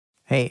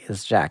Hey,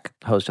 it's Jack,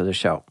 host of the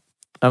show.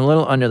 I'm a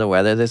little under the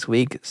weather this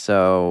week,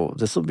 so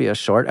this will be a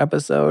short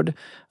episode.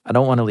 I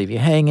don't want to leave you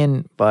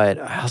hanging, but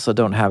I also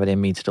don't have it in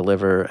me to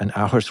deliver an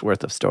hour's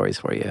worth of stories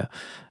for you.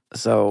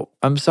 So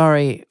I'm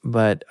sorry,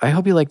 but I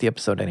hope you like the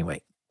episode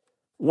anyway.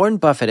 Warren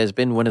Buffett has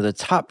been one of the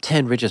top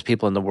 10 richest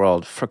people in the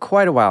world for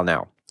quite a while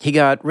now. He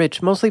got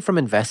rich mostly from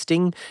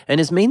investing,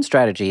 and his main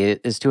strategy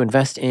is to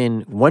invest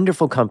in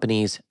wonderful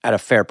companies at a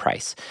fair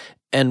price.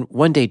 And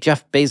one day,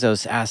 Jeff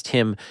Bezos asked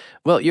him,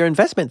 "Well, your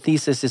investment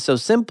thesis is so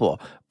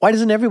simple. Why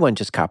doesn't everyone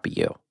just copy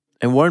you?"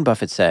 And Warren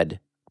Buffett said,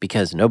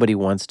 "Because nobody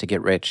wants to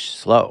get rich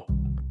slow."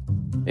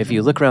 If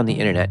you look around the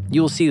internet,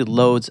 you will see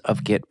loads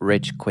of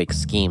get-rich-quick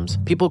schemes.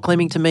 People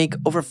claiming to make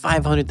over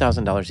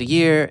 $500,000 a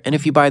year, and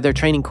if you buy their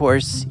training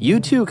course, you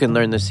too can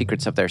learn the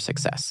secrets of their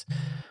success.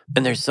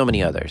 And there's so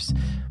many others.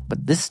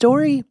 But this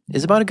story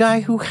is about a guy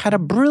who had a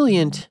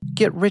brilliant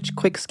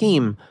get-rich-quick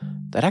scheme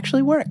that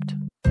actually worked.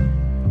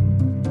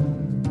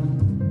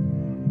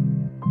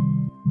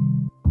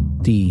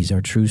 These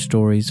are true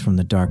stories from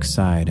the dark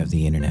side of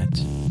the internet.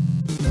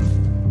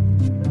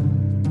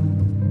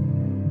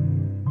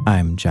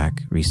 I'm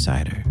Jack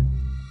Rhysider.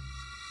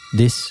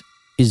 This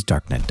is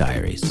Darknet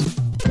Diaries.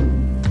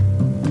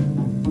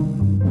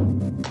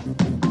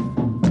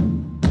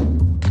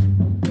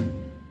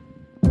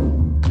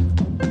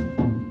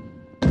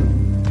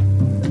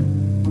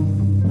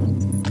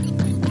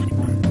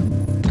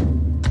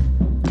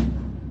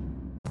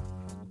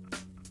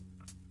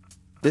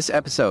 This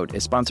episode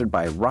is sponsored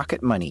by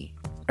Rocket Money.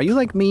 Are you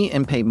like me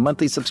and pay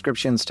monthly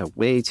subscriptions to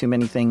way too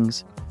many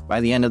things?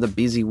 By the end of the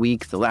busy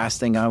week, the last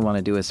thing I want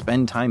to do is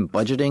spend time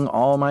budgeting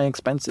all my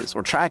expenses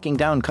or tracking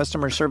down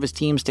customer service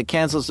teams to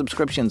cancel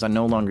subscriptions I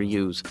no longer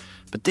use.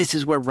 But this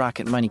is where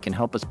Rocket Money can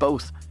help us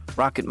both.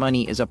 Rocket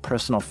Money is a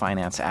personal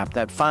finance app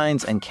that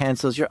finds and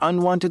cancels your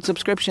unwanted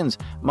subscriptions,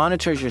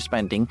 monitors your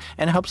spending,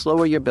 and helps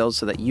lower your bills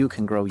so that you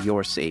can grow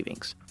your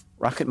savings.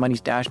 Rocket Money's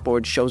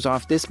dashboard shows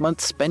off this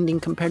month's spending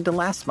compared to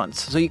last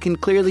month's, so you can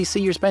clearly see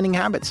your spending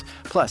habits.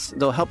 Plus,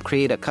 they'll help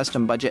create a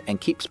custom budget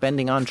and keep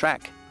spending on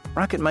track.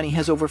 Rocket Money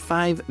has over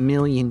 5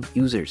 million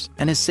users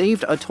and has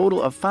saved a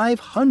total of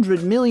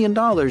 $500 million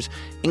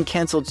in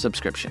canceled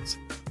subscriptions,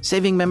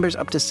 saving members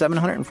up to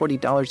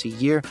 $740 a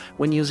year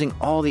when using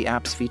all the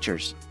app's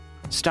features.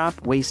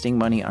 Stop wasting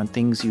money on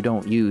things you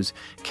don't use.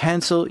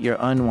 Cancel your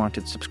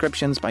unwanted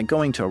subscriptions by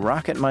going to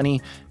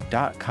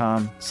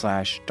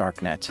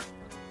rocketmoney.com/darknet.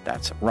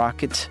 That's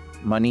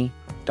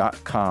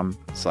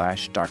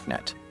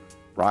rocketmoney.com/darknet.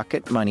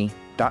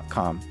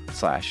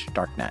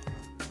 rocketmoney.com/darknet.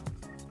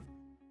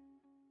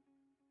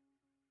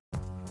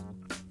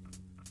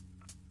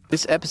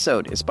 This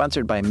episode is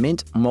sponsored by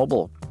Mint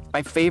Mobile.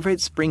 My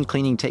favorite spring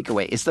cleaning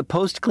takeaway is the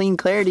post-clean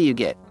clarity you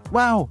get.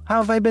 Wow,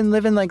 how have I been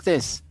living like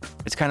this?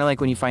 It's kind of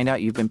like when you find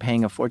out you've been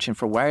paying a fortune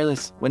for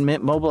wireless when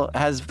Mint Mobile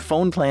has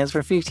phone plans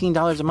for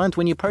 $15 a month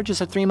when you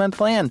purchase a 3-month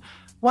plan.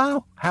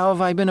 Wow, how have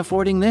I been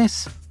affording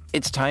this?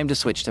 It's time to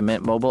switch to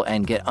Mint Mobile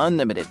and get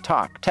unlimited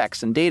talk,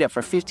 text, and data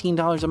for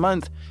 $15 a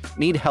month.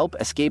 Need help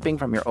escaping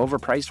from your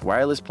overpriced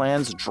wireless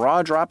plans,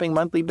 jaw-dropping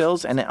monthly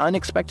bills, and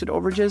unexpected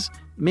overages?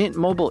 Mint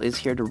Mobile is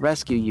here to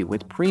rescue you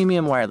with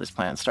premium wireless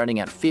plans starting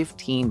at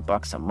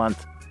 $15 a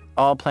month.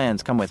 All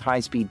plans come with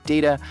high-speed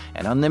data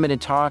and unlimited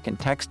talk and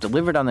text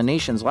delivered on the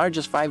nation's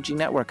largest 5G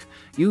network.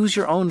 Use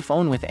your own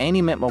phone with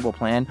any Mint Mobile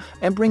plan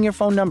and bring your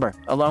phone number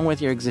along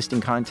with your existing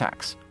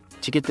contacts.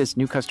 To get this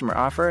new customer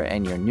offer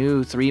and your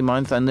new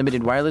 3-month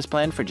unlimited wireless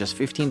plan for just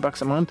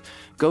 $15 a month,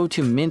 go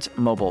to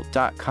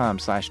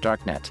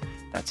mintmobile.com/darknet.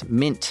 That's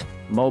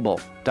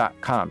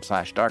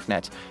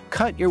mintmobile.com/darknet.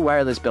 Cut your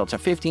wireless bill to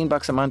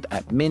 $15 a month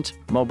at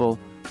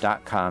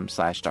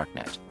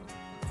mintmobile.com/darknet.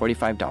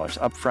 $45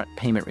 upfront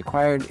payment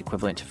required,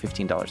 equivalent to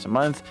 $15 a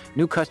month.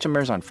 New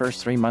customers on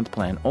first 3-month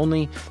plan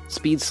only.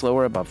 Speed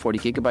slower above 40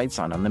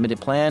 gigabytes on unlimited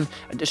plan.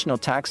 Additional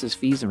taxes,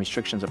 fees, and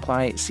restrictions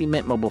apply. See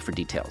Mint Mobile for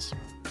details.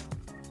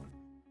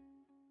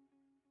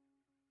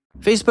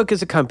 Facebook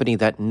is a company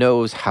that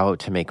knows how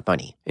to make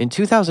money. In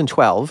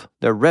 2012,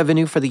 their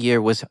revenue for the year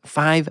was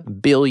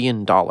 $5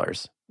 billion.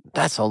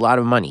 That's a lot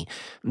of money.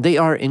 They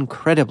are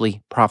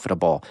incredibly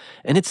profitable.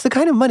 And it's the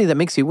kind of money that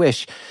makes you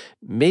wish,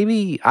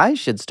 maybe I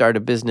should start a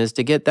business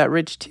to get that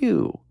rich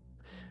too.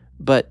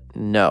 But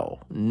no.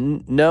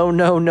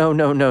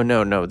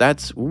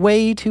 That's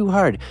way too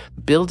hard.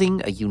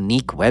 Building a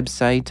unique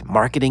website,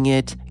 marketing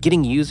it,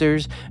 getting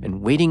users,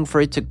 and waiting for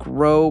it to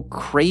grow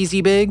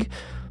crazy big,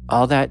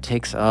 all that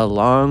takes a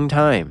long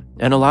time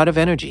and a lot of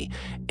energy,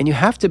 and you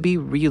have to be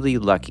really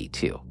lucky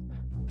too.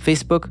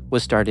 Facebook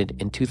was started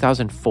in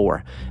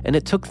 2004, and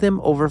it took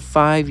them over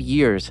 5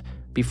 years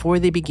before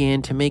they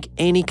began to make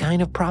any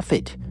kind of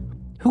profit.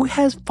 Who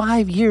has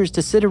 5 years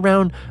to sit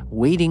around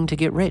waiting to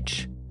get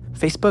rich?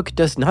 Facebook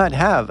does not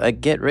have a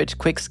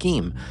get-rich-quick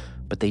scheme,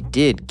 but they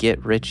did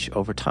get rich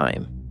over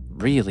time.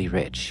 Really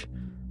rich.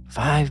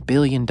 $5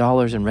 billion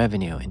in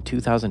revenue in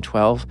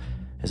 2012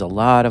 is a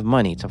lot of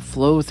money to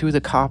flow through the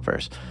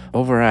coffers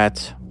over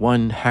at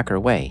One Hacker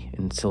Way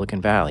in Silicon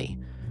Valley.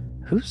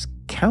 Who's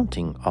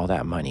counting all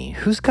that money?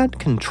 Who's got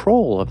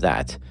control of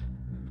that?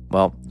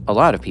 Well, a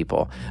lot of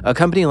people. A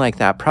company like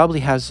that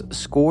probably has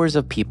scores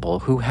of people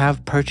who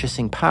have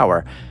purchasing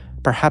power.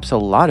 Perhaps a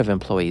lot of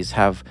employees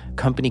have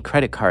company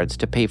credit cards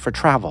to pay for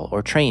travel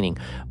or training,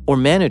 or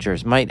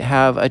managers might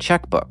have a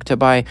checkbook to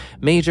buy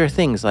major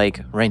things like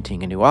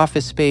renting a new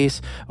office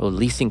space, or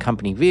leasing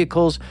company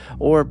vehicles,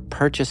 or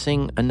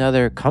purchasing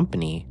another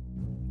company.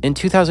 In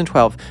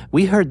 2012,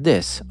 we heard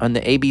this on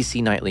the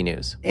ABC Nightly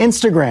News.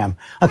 Instagram,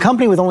 a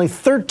company with only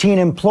 13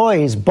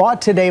 employees,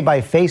 bought today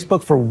by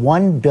Facebook for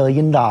 $1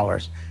 billion.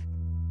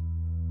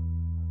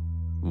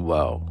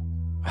 Whoa.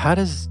 How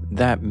does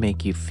that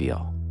make you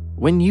feel?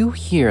 When you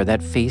hear that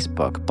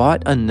Facebook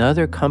bought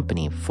another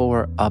company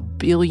for $1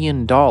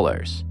 billion,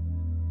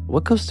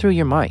 what goes through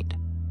your mind?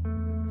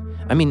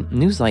 I mean,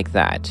 news like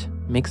that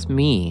makes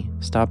me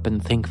stop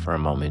and think for a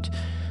moment.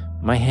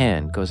 My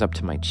hand goes up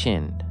to my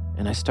chin,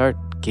 and I start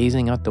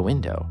gazing out the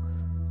window.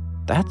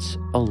 That's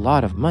a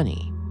lot of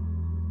money.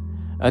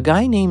 A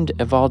guy named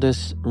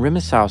Evaldis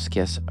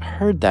Rimasauskis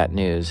heard that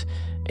news,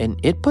 and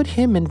it put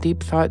him in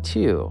deep thought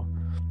too.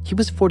 He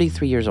was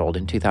 43 years old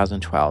in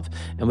 2012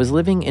 and was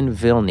living in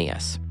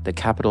Vilnius, the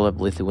capital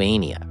of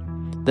Lithuania.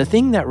 The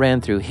thing that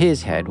ran through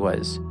his head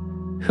was,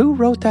 who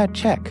wrote that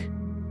check?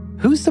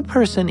 Who's the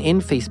person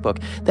in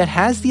Facebook that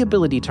has the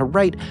ability to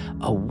write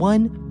a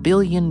 $1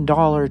 billion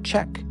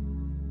check?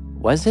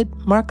 Was it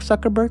Mark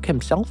Zuckerberg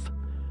himself?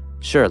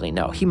 Surely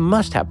no. He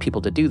must have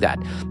people to do that.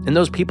 And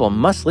those people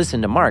must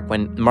listen to Mark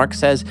when Mark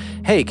says,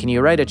 hey, can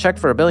you write a check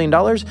for $1 billion?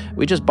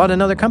 We just bought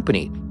another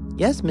company.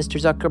 Yes, Mr.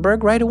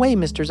 Zuckerberg, right away,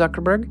 Mr.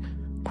 Zuckerberg.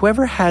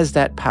 Whoever has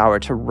that power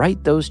to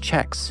write those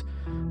checks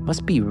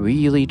must be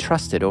really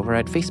trusted over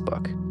at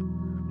Facebook.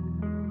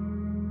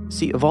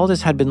 See,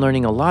 Evaldis had been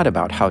learning a lot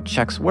about how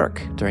checks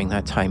work during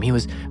that time. He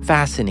was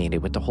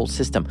fascinated with the whole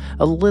system.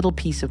 A little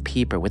piece of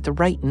paper with the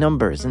right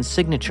numbers and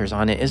signatures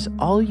on it is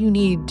all you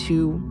need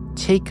to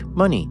take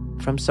money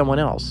from someone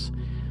else.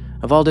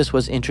 Evaldis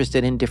was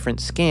interested in different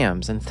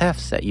scams and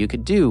thefts that you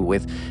could do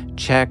with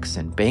checks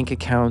and bank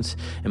accounts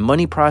and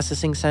money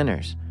processing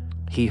centers.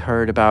 He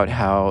heard about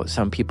how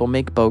some people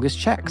make bogus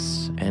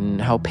checks and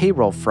how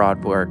payroll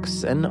fraud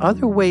works and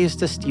other ways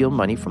to steal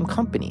money from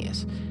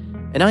companies.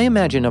 And I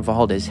imagine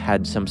Evaldis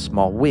had some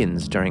small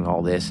wins during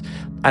all this.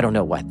 I don't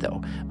know what,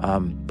 though.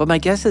 But my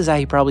guess is that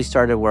he probably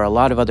started where a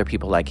lot of other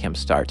people like him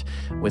start,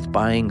 with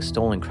buying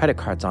stolen credit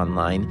cards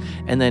online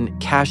and then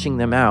cashing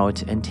them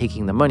out and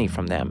taking the money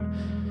from them.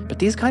 But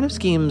these kind of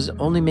schemes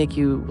only make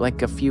you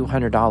like a few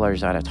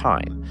 $100s at a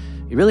time.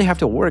 You really have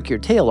to work your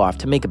tail off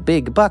to make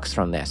big bucks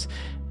from this.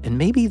 And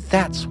maybe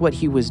that's what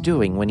he was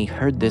doing when he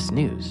heard this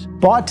news.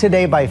 Bought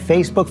today by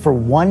Facebook for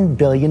 $1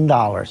 billion.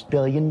 $1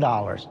 billion.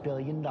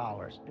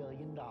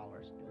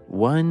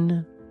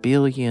 $1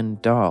 billion.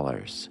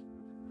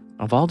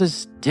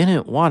 Evaldis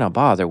didn't want to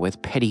bother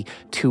with petty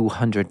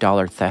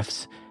 $200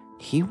 thefts.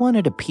 He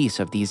wanted a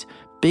piece of these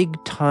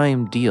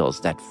big-time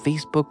deals that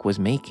Facebook was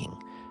making.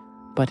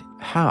 But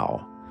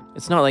how?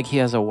 It's not like he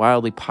has a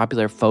wildly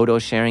popular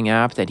photo-sharing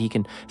app that he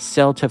can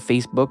sell to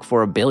Facebook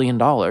for $1 billion.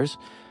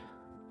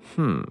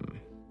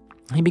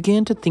 He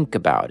began to think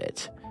about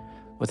it.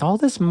 With all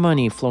this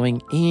money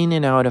flowing in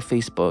and out of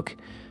Facebook,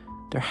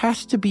 there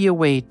has to be a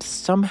way to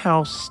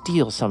somehow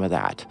steal some of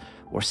that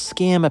or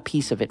scam a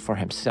piece of it for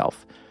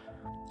himself.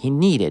 He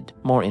needed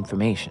more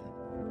information.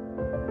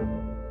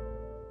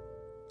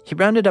 He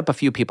rounded up a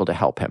few people to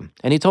help him,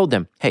 and he told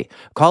them, hey,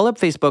 call up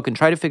Facebook and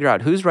try to figure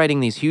out who's writing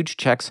these huge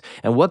checks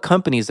and what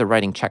companies they're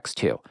writing checks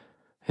to.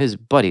 His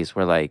buddies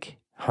were like,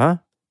 huh?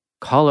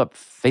 Call up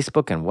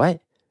Facebook and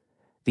what?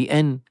 The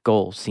end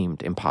goal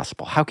seemed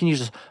impossible. How can you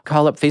just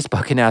call up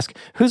Facebook and ask,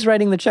 who's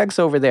writing the checks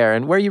over there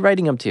and where are you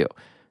writing them to?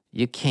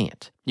 You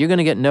can't. You're going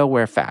to get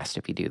nowhere fast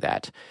if you do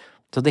that.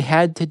 So they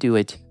had to do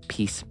it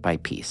piece by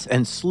piece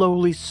and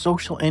slowly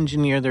social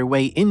engineer their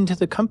way into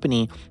the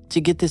company to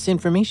get this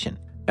information.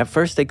 At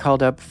first, they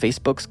called up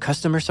Facebook's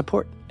customer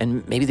support,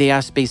 and maybe they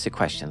asked basic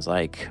questions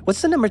like,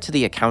 what's the number to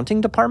the accounting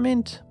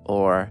department?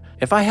 Or,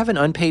 if I have an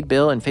unpaid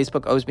bill and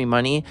Facebook owes me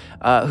money,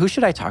 who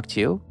should I talk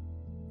to?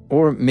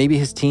 Or maybe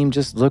his team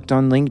just looked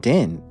on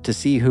LinkedIn to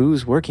see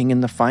who's working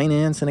in the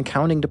finance and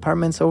accounting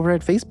departments over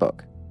at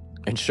Facebook.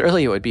 And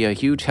surely it would be a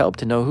huge help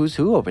to know who's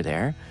who over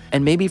there.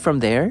 And maybe from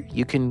there,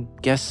 you can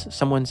guess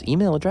someone's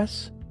email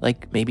address.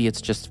 Like maybe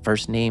it's just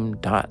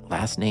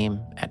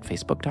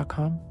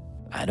firstname.lastname@facebook.com.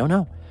 I don't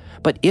know.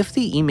 But if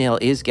the email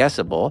is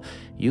guessable,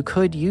 you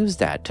could use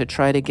that to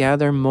try to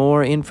gather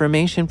more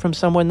information from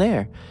someone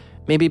there.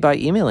 Maybe by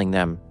emailing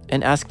them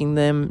and asking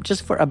them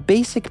just for a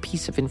basic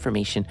piece of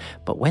information.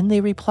 But when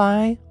they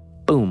reply,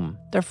 boom,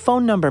 their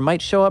phone number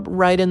might show up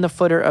right in the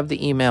footer of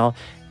the email.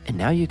 And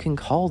now you can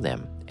call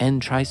them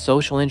and try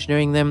social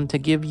engineering them to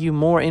give you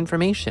more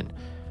information.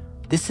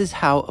 This is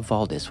how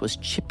Evaldis was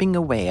chipping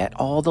away at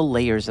all the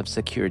layers of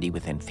security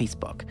within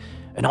Facebook.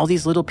 And all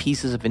these little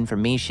pieces of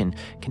information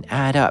can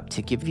add up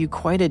to give you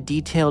quite a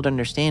detailed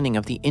understanding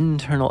of the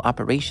internal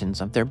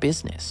operations of their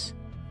business.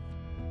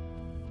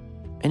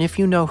 And if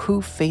you know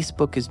who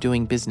Facebook is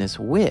doing business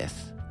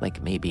with,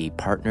 like maybe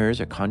partners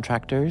or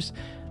contractors,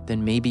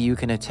 then maybe you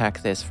can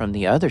attack this from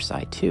the other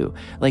side too.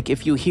 Like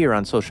if you hear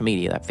on social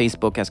media that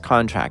Facebook has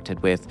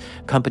contracted with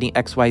company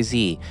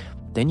XYZ,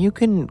 then you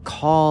can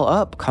call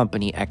up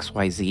company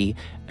XYZ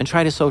and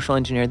try to social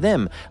engineer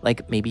them.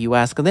 Like maybe you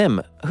ask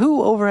them,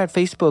 who over at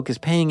Facebook is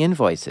paying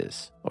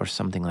invoices or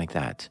something like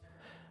that.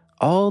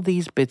 All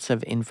these bits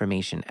of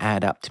information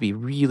add up to be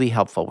really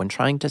helpful when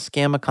trying to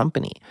scam a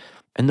company.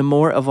 And the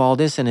more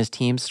Evaldus and his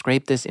team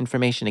scraped this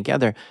information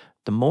together,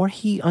 the more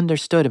he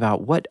understood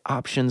about what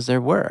options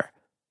there were.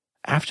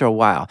 After a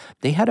while,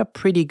 they had a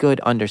pretty good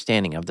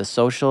understanding of the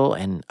social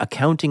and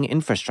accounting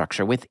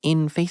infrastructure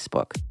within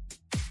Facebook.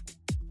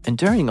 And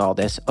during all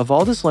this,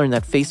 Evaldus learned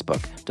that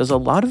Facebook does a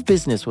lot of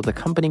business with a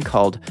company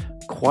called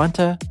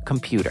Quanta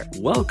Computer.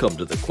 Welcome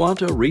to the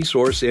Quanta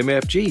Resource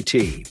MFG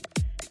team.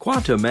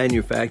 Quanta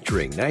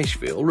Manufacturing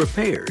Nashville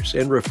repairs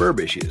and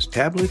refurbishes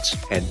tablets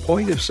and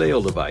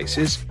point-of-sale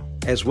devices,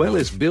 as well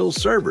as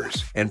builds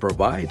servers and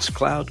provides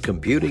cloud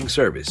computing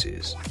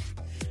services.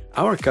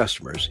 Our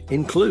customers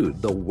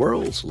include the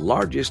world's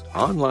largest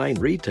online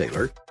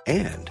retailer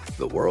and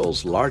the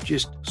world's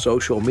largest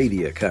social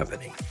media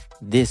company.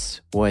 This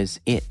was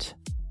it.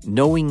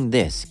 Knowing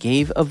this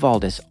gave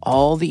Evaldus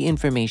all the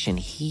information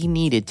he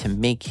needed to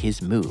make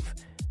his move.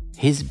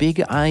 His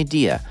big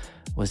idea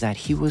was that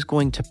he was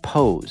going to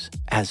pose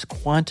as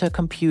Quanta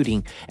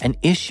Computing and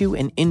issue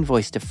an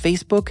invoice to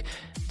Facebook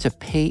to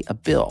pay a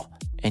bill,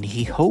 and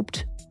he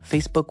hoped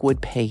Facebook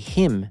would pay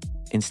him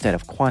instead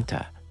of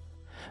Quanta.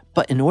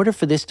 But in order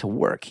for this to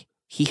work,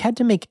 he had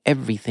to make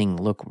everything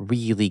look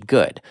really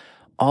good.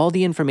 All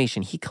the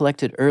information he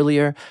collected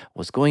earlier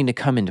was going to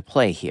come into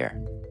play here.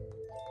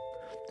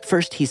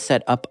 First, he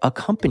set up a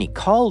company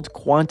called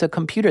Quanta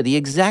Computer, the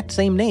exact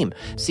same name.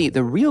 See,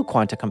 the real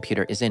Quanta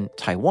Computer is in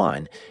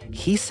Taiwan.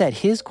 He set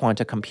his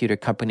Quanta Computer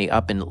company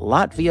up in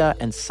Latvia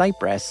and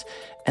Cyprus,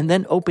 and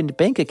then opened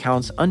bank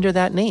accounts under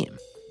that name.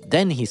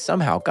 Then he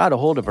somehow got a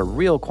hold of a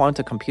real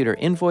Quanta Computer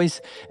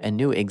invoice and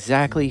knew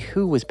exactly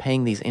who was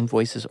paying these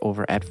invoices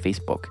over at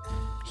Facebook.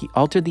 He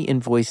altered the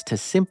invoice to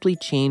simply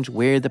change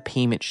where the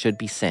payment should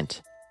be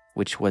sent,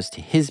 which was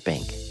to his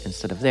bank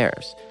instead of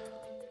theirs.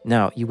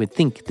 Now, you would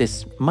think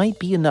this might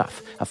be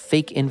enough, a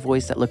fake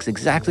invoice that looks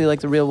exactly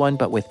like the real one,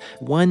 but with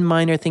one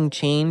minor thing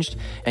changed,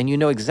 and you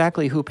know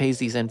exactly who pays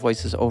these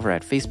invoices over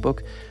at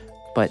Facebook.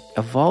 But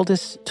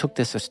Evaldus took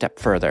this a step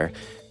further,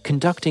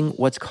 conducting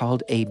what's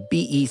called a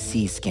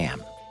BEC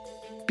scam.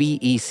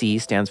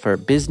 BEC stands for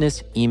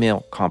Business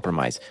Email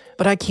Compromise.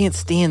 But I can't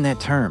stand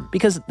that term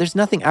because there's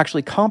nothing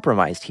actually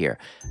compromised here.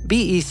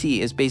 BEC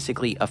is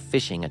basically a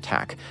phishing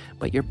attack,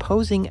 but you're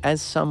posing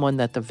as someone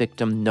that the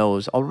victim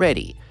knows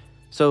already.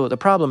 So the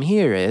problem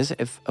here is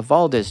if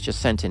Evaldus just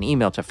sent an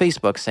email to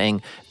Facebook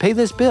saying, pay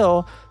this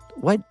bill,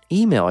 what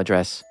email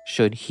address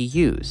should he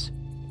use?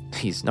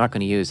 He's not going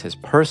to use his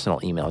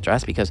personal email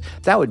address because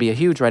that would be a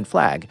huge red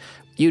flag.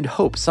 You'd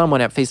hope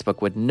someone at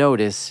Facebook would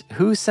notice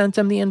who sent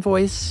him the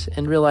invoice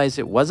and realize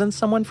it wasn't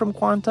someone from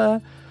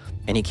Quanta.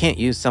 And he can't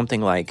use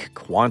something like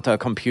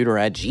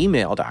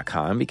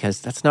quantacomputer@gmail.com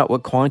because that's not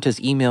what Quanta's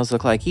emails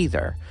look like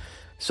either.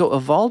 So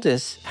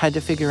Evaldus had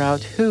to figure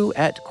out who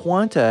at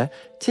Quanta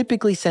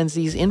typically sends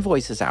these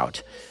invoices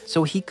out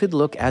so he could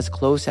look as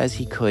close as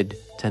he could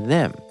to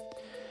them.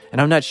 And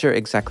I'm not sure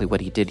exactly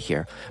what he did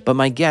here, but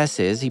my guess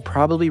is he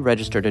probably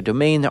registered a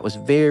domain that was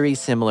very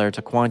similar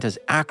to Quanta's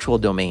actual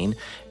domain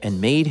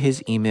and made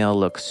his email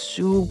look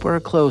super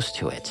close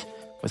to it,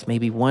 with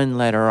maybe one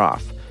letter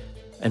off.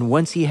 And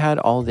once he had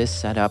all this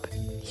set up,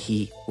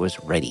 he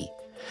was ready.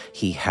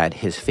 He had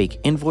his fake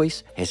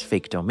invoice, his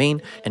fake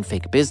domain, and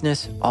fake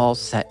business all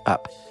set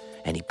up.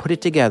 And he put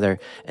it together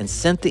and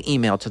sent the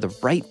email to the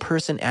right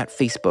person at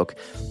Facebook,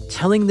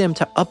 telling them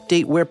to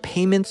update where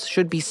payments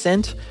should be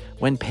sent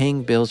when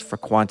paying bills for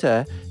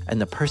Quanta.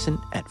 And the person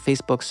at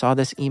Facebook saw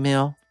this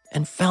email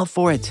and fell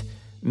for it,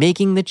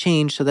 making the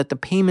change so that the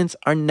payments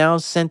are now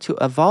sent to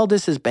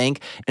Evaldus's bank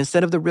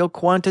instead of the real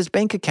Quanta's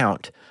bank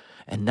account.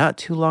 And not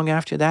too long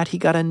after that, he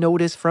got a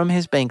notice from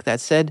his bank that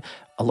said,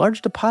 a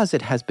large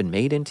deposit has been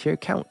made into your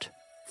account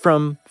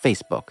from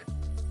Facebook.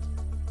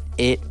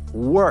 It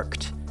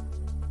worked.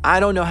 I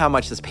don't know how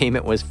much this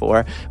payment was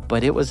for,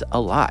 but it was a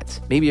lot.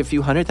 Maybe a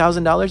few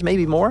 $100,000,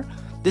 maybe more.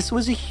 This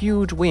was a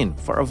huge win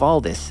for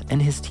Evaldus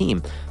and his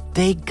team.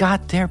 They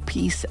got their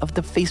piece of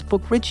the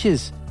Facebook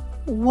riches.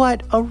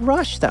 What a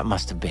rush that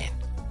must have been.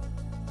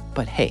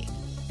 But hey,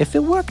 if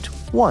it worked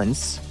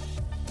once,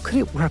 could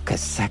it work a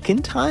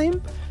second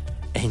time?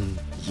 And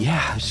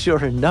yeah,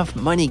 sure enough,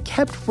 money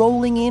kept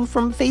rolling in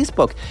from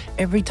Facebook.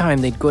 Every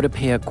time they'd go to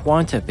pay a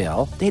Quanta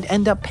bill, they'd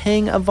end up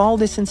paying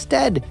Evaldus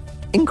instead.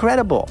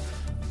 Incredible.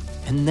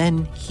 And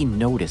then he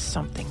noticed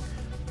something.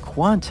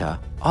 Quanta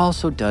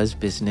also does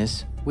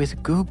business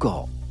with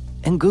Google.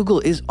 And Google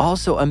is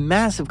also a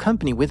massive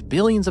company with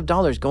billions of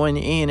dollars going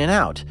in and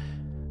out.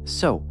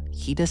 So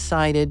he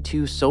decided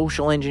to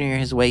social engineer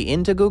his way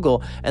into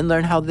Google and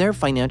learn how their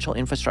financial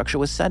infrastructure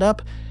was set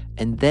up.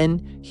 And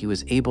then he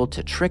was able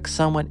to trick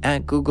someone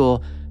at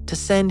Google to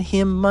send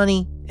him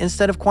money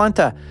instead of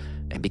Quanta.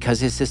 And because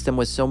his system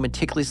was so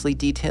meticulously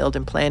detailed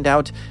and planned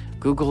out,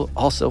 Google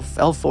also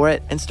fell for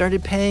it and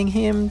started paying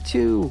him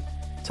too.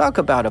 Talk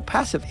about a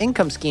passive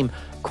income scheme.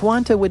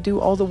 Quanta would do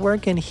all the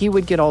work and he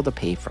would get all the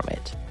pay from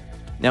it.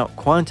 Now,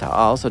 Quanta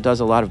also does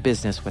a lot of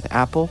business with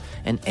Apple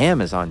and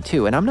Amazon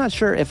too, and I'm not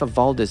sure if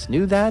Evaldus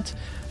knew that,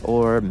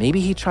 or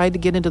maybe he tried to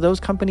get into those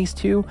companies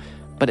too,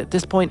 but at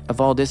this point,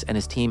 Evaldus and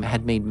his team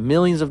had made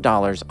millions of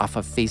dollars off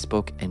of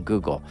Facebook and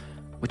Google,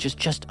 which is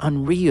just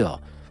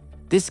unreal.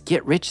 This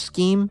get-rich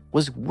scheme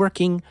was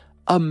working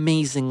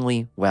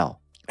amazingly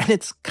well. And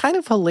it's kind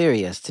of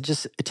hilarious to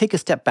just take a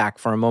step back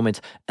for a moment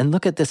and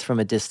look at this from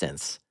a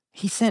distance.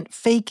 He sent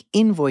fake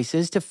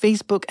invoices to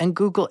Facebook and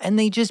Google, and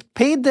they just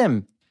paid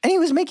them. And he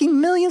was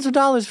making millions of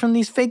dollars from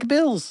these fake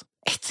bills.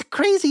 It's a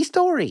crazy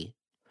story.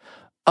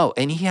 Oh,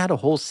 and he had a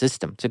whole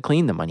system to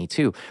clean the money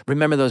too.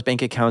 Remember those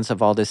bank accounts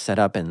Evaldus set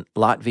up in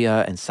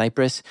Latvia and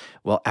Cyprus?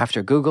 Well,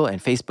 after Google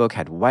and Facebook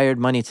had wired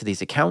money to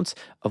these accounts,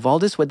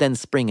 Evaldus would then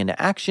spring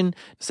into action,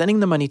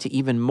 sending the money to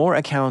even more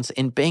accounts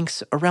in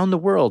banks around the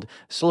world: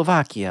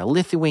 Slovakia,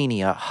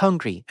 Lithuania,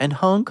 Hungary, and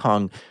Hong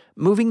Kong.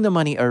 Moving the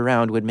money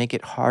around would make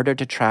it harder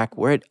to track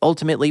where it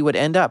ultimately would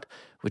end up,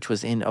 which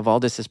was in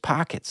Evaldus's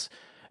pockets.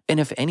 And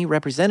if any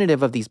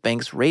representative of these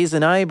banks raised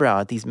an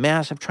eyebrow at these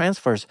massive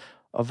transfers,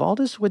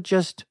 Evaldus would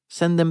just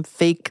send them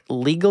fake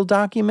legal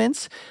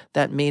documents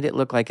that made it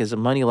look like his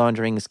money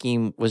laundering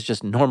scheme was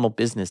just normal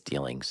business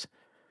dealings.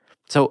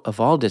 So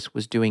Evaldus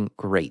was doing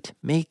great,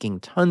 making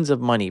tons of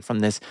money from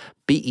this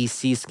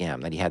BEC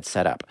scam that he had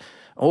set up.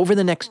 Over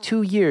the next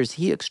 2 years,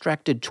 he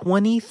extracted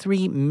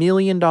 $23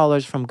 million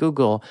from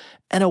Google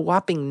and a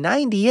whopping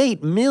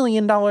 $98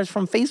 million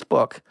from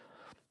Facebook.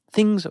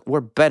 Things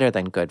were better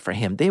than good for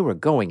him. They were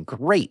going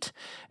great.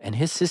 And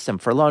his system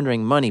for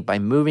laundering money by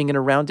moving it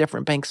around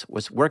different banks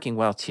was working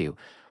well too.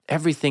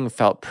 Everything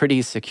felt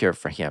pretty secure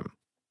for him.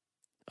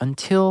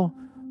 Until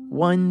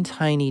one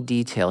tiny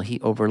detail he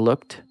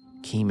overlooked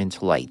came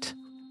into light.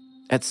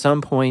 At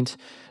some point,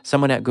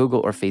 someone at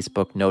Google or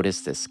Facebook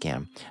noticed this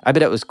scam. I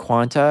bet it was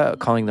Quanta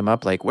calling them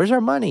up like, "Where's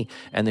our money?"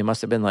 And they must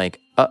have been like,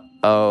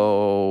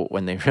 "Uh-oh,"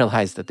 when they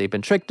realized that they'd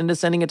been tricked into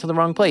sending it to the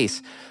wrong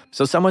place.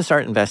 So someone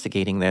started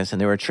investigating this, and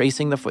they were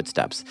tracing the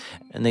footsteps.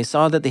 And they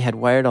saw that they had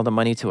wired all the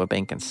money to a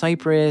bank in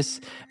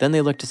Cyprus. Then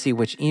they looked to see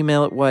which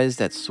email it was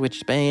that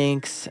switched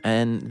banks.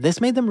 And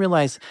this made them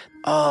realize,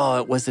 oh,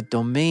 it was a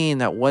domain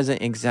that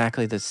wasn't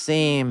exactly the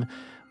same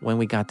when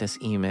we got this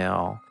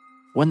email.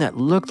 One that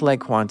looked like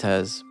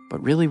Quanta's,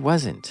 but really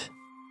wasn't.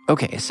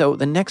 Okay, so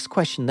the next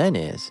question then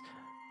is,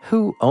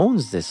 who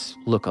owns this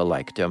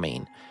lookalike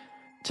domain?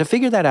 To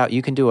figure that out,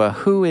 you can do a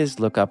who is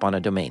lookup on a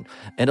domain.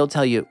 It'll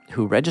tell you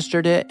who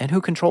registered it and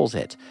who controls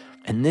it.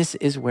 And this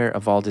is where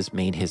Evaldus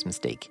made his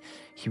mistake.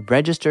 He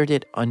registered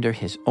it under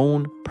his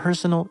own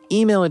personal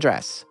email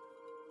address.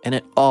 And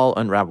it all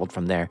unraveled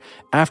from there.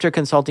 After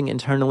consulting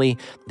internally,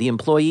 the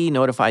employee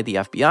notified the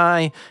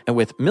FBI, and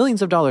with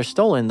millions of dollars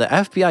stolen, the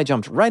FBI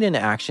jumped right into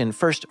action,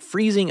 first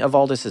freezing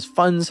Evaldus's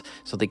funds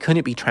so they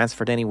couldn't be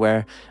transferred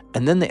anywhere,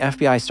 and then the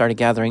FBI started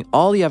gathering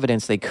all the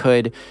evidence they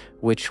could,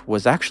 which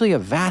was actually a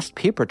vast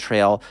paper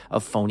trail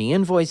of phony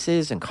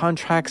invoices and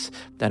contracts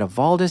that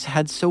Evaldus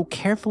had so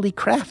carefully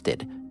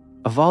crafted.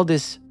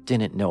 Evaldus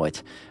didn't know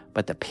it,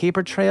 but the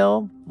paper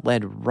trail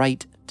led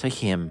right to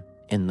him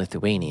in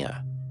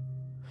Lithuania.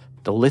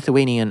 The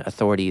Lithuanian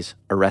authorities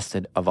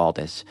arrested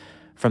Evaldus.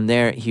 From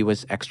there, he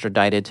was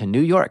extradited to New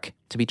York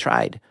to be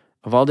tried.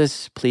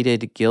 Evaldus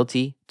pleaded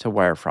guilty to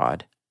wire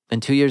fraud.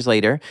 And 2 years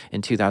later,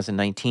 in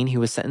 2019, he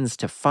was sentenced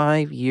to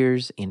 5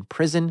 years in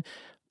prison,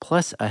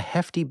 plus a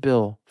hefty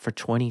bill for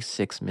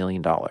 $26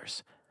 million.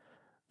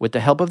 With the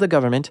help of the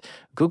government,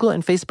 Google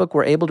and Facebook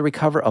were able to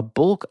recover a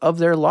bulk of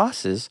their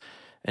losses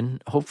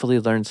and hopefully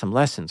learn some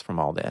lessons from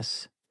all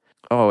this.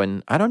 Oh,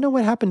 and I don't know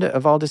what happened to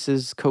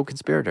Evaldus's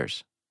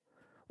co-conspirators.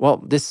 Well,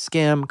 this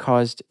scam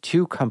caused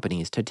 2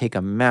 companies to take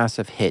a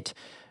massive hit.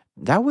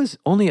 That was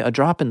only a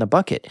drop in the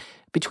bucket.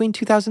 Between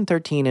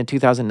 2013 and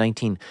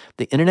 2019,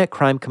 the Internet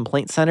Crime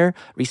Complaint Center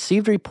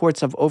received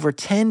reports of over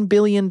 $10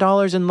 billion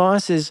in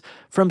losses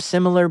from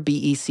similar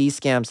BEC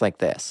scams like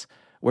this.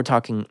 We're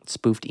talking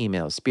spoofed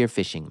emails, spear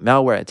phishing,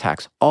 malware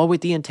attacks, all with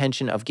the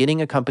intention of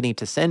getting a company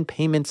to send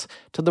payments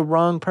to the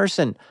wrong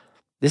person.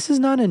 This is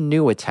not a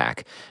new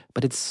attack,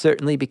 but it's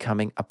certainly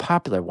becoming a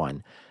popular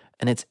one.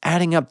 And it's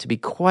adding up to be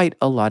quite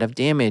a lot of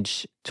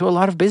damage to a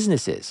lot of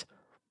businesses.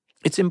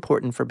 It's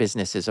important for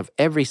businesses of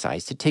every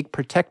size to take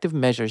protective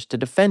measures to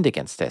defend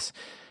against this.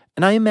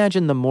 And I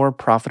imagine the more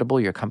profitable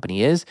your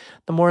company is,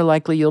 the more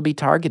likely you'll be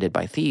targeted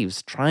by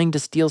thieves trying to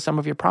steal some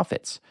of your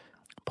profits.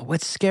 But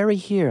what's scary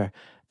here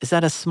is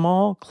that a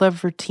small,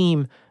 clever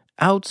team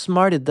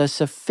outsmarted the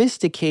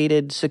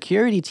sophisticated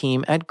security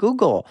team at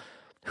Google,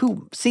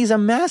 who sees a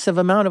massive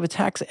amount of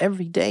attacks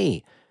every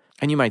day.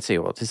 And you might say,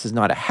 well, this is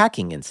not a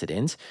hacking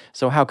incident,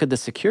 so how could the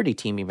security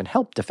team even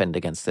help defend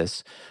against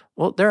this?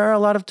 Well, there are a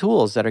lot of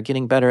tools that are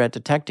getting better at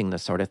detecting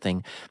this sort of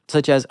thing,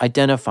 such as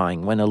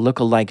identifying when a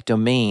lookalike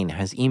domain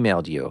has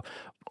emailed you,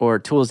 or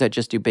tools that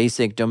just do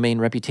basic domain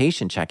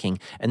reputation checking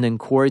and then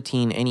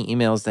quarantine any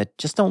emails that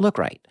just don't look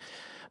right.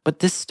 But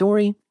this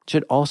story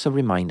should also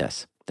remind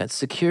us that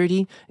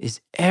security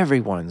is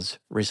everyone's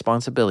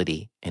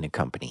responsibility in a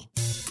company.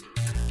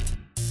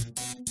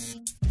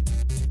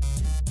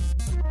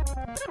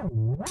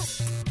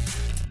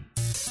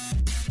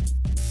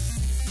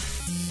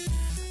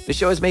 The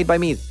show is made by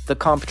me, the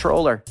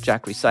comptroller,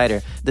 Jack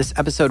Rhysider. This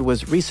episode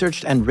was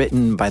researched and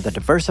written by the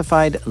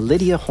diversified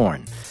Lydia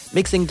Horn.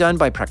 Mixing done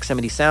by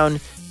Proximity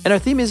Sound. And our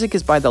theme music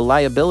is by The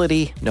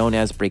Liability, known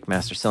as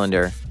Breakmaster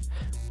Cylinder.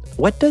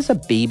 What does a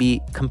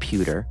baby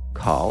computer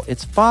call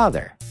its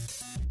father?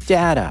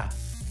 Data.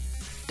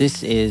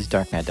 This is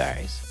Darknet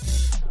Diaries.